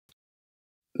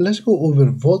let's go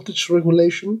over voltage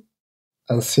regulation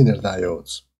and Zener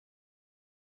diodes.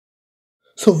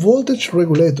 So voltage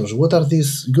regulators, what are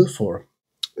these good for?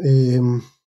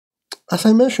 As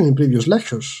I mentioned in previous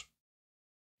lectures,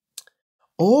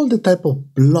 all the type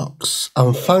of blocks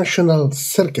and functional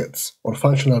circuits or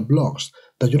functional blocks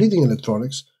that you need in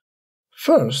electronics,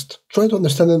 first try to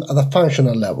understand them at a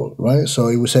functional level, right? So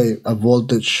it would say a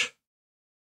voltage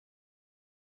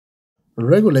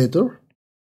regulator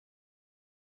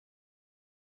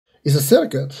is a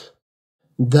circuit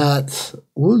that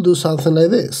will do something like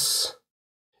this.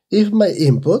 If my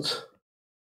input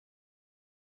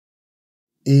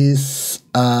is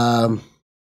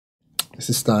this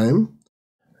is time,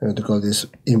 I'm going to call this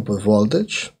input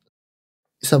voltage.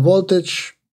 It's a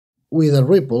voltage with a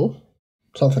ripple,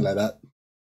 something like that.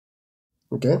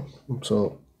 Okay,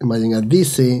 so imagine a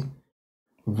DC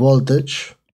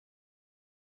voltage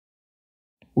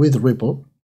with ripple,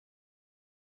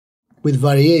 with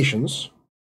variations,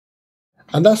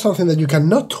 and that's something that you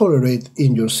cannot tolerate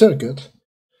in your circuit.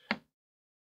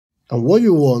 And what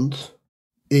you want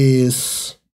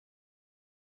is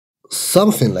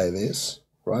something like this,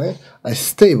 right? A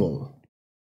stable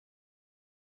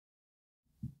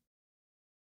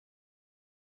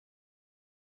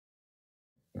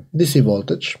DC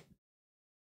voltage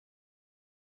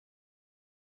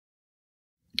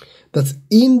that's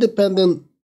independent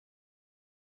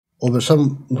over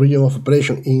some region of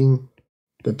operation,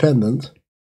 independent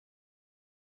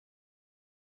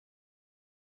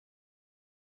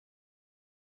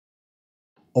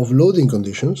of loading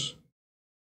conditions,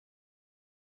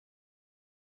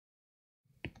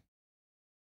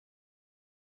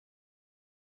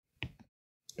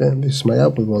 and this is my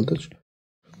output voltage.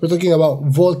 We're talking about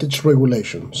voltage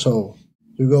regulation. So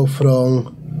you go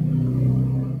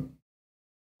from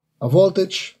a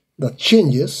voltage that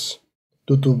changes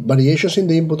due to variations in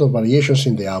the input or variations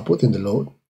in the output, in the load,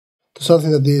 to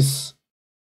something that is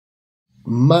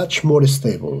much more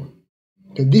stable.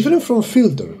 Okay, different from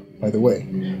filter, by the way.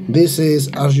 This is,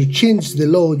 as you change the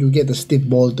load, you get a steep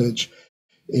voltage.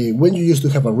 When you used to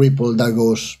have a ripple, that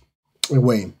goes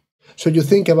away. So you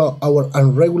think about our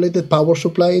unregulated power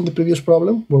supply in the previous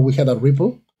problem, where we had a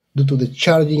ripple due to the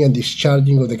charging and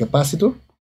discharging of the capacitor.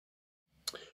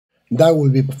 That will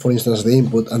be, for instance, the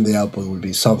input, and the output will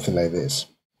be something like this.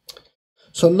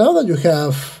 So now that you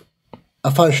have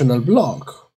a functional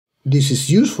block, this is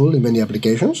useful in many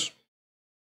applications,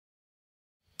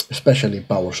 especially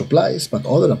power supplies, but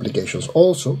other applications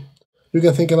also. You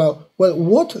can think about, well,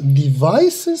 what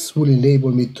devices will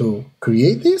enable me to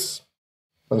create this?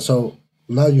 And so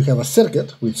now you have a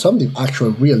circuit with some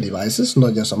actual real devices,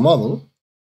 not just a model.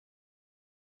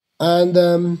 And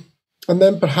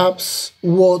then perhaps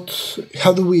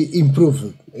how do we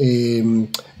improve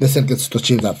the circuits to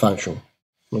achieve that function?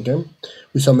 Okay,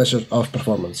 with some measures of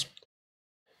performance.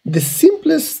 The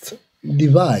simplest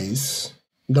device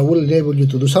that will enable you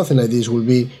to do something like this will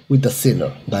be with the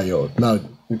Zener diode. Now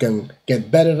you can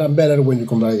get better and better when you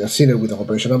combine a Zener with an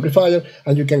operation amplifier,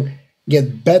 and you can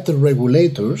get better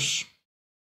regulators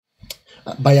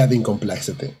by adding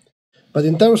complexity. But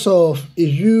in terms of,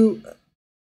 if you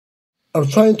are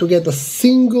trying to get a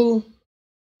single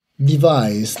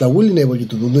device that will enable you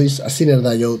to do this, a Zener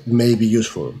diode may be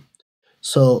useful.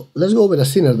 So let's go over a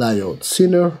Zener diode.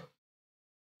 Zener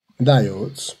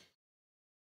diodes.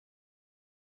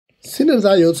 Zener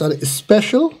diodes are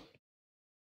special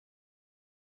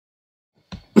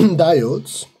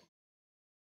diodes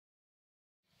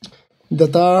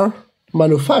that are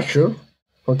manufactured,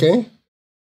 okay,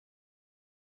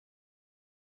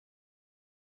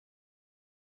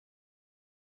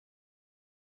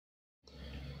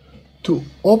 to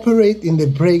operate in the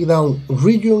breakdown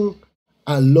region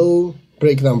at low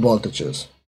breakdown voltages.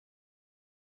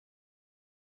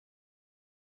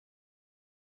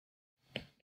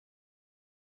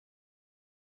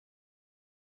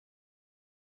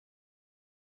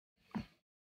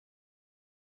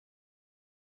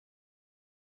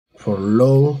 For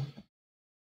low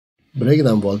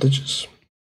breakdown voltages,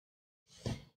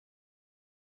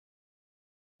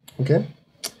 okay?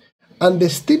 And the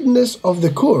steepness of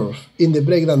the curve in the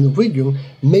breakdown region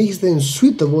makes them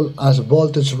suitable as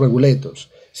voltage regulators,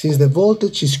 since the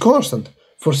voltage is constant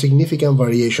for significant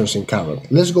variations in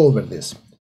current. Let's go over this.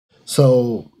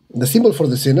 So the symbol for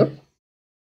the Zener,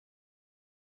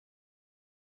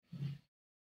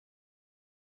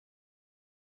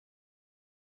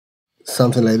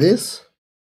 something like this,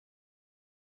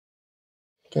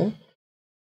 okay?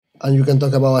 And you can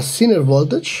talk about a Zener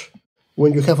voltage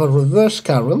when you have a reverse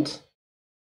current,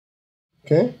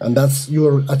 okay? And that's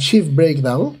your achieved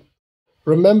breakdown.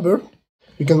 Remember,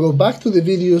 you can go back to the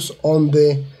videos on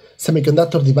the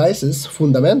semiconductor devices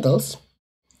fundamentals,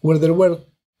 where there were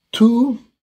two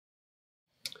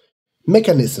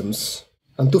mechanisms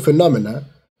and two phenomena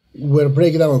where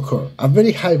breakdown occur. A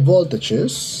very high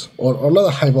voltages, or not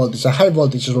a high voltage, a high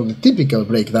voltage is where the typical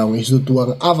breakdown is due to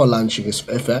an avalanching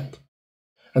effect,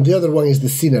 and the other one is the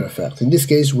Zener effect. In this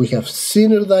case, we have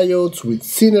Zener diodes with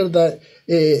Zener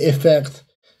effect,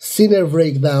 Zener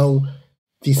breakdown,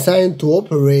 designed to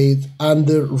operate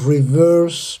under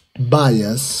reverse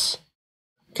bias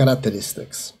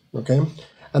characteristics. Okay,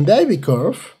 and the IV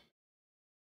curve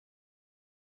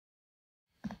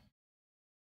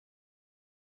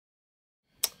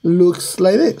looks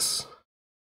like this.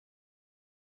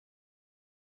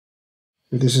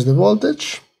 This is the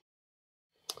voltage,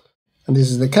 and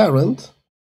this is the current.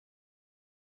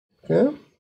 Okay,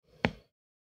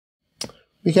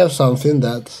 we have something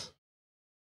that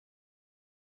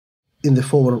in the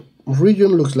forward region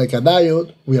looks like a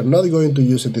diode. We are not going to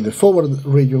use it in the forward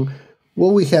region.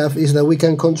 What we have is that we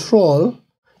can control,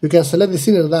 you can select the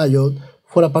Zener diode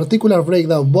for a particular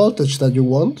breakdown voltage that you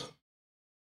want.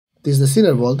 This is the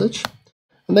Zener voltage,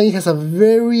 and then it has a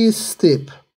very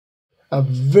steep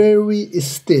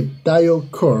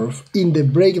diode curve in the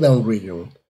breakdown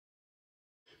region,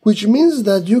 which means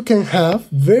that you can have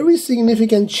very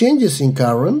significant changes in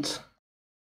current.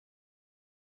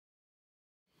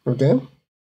 Okay,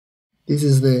 this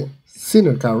is the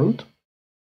Zener current.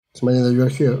 Let's imagine that you are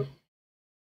here,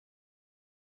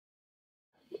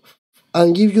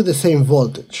 and give you the same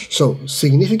voltage. So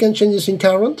significant changes in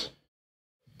current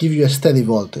give you a steady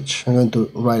voltage. I'm going to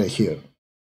write it here.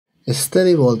 A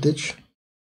steady voltage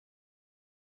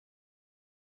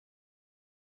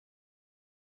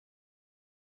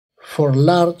for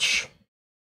large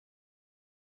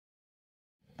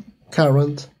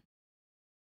current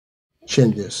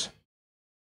changes.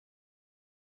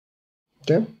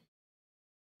 Okay?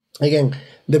 Again,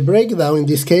 the breakdown in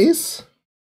this case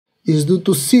is due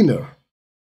to Zener,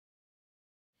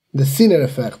 the Zener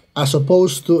effect, as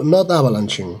opposed to not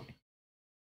avalanching.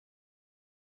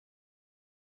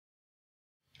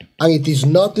 And it is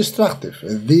not destructive.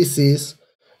 This is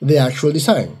the actual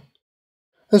design.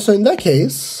 And so in that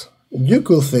case, you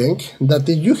could think that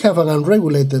if you have an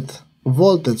unregulated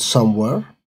voltage somewhere,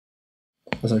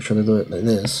 let's actually do it like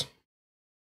this.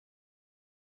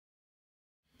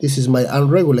 This is my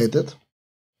unregulated,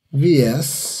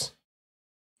 Vs,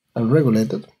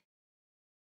 unregulated.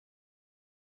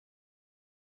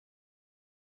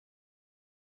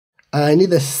 I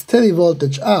need a steady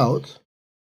voltage out.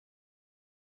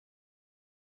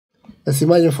 Let's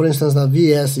imagine, for instance, that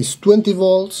Vs is 20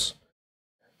 volts.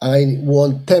 I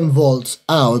want 10 volts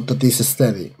out that is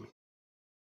steady.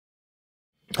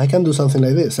 I can do something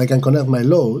like this. I can connect my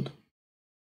load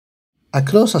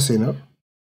across a Zener,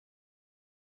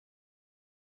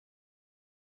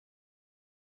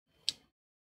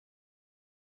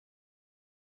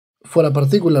 for a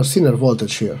particular Zener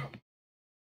voltage here.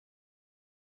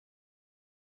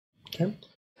 Okay?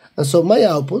 And so my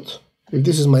output, if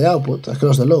this is my output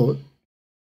across the load,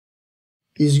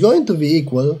 is going to be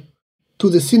equal to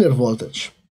the Zener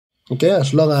voltage. Okay,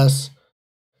 as long as,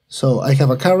 so I have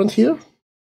a current here,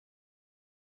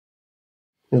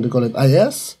 I'm going to call it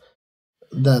IS,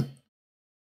 that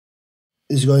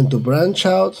is going to branch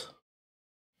out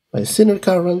my Zener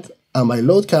current and my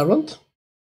load current,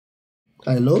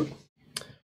 I load.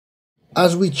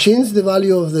 As we change the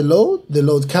value of the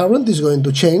load current is going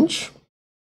to change.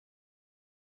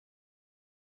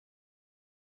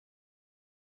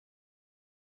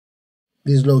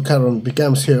 This load current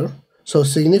becomes here. So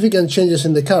significant changes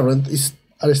in the current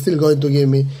are still going to give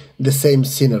me the same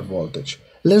Zener voltage.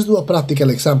 Let's do a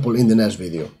practical example in the next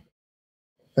video.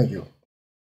 Thank you.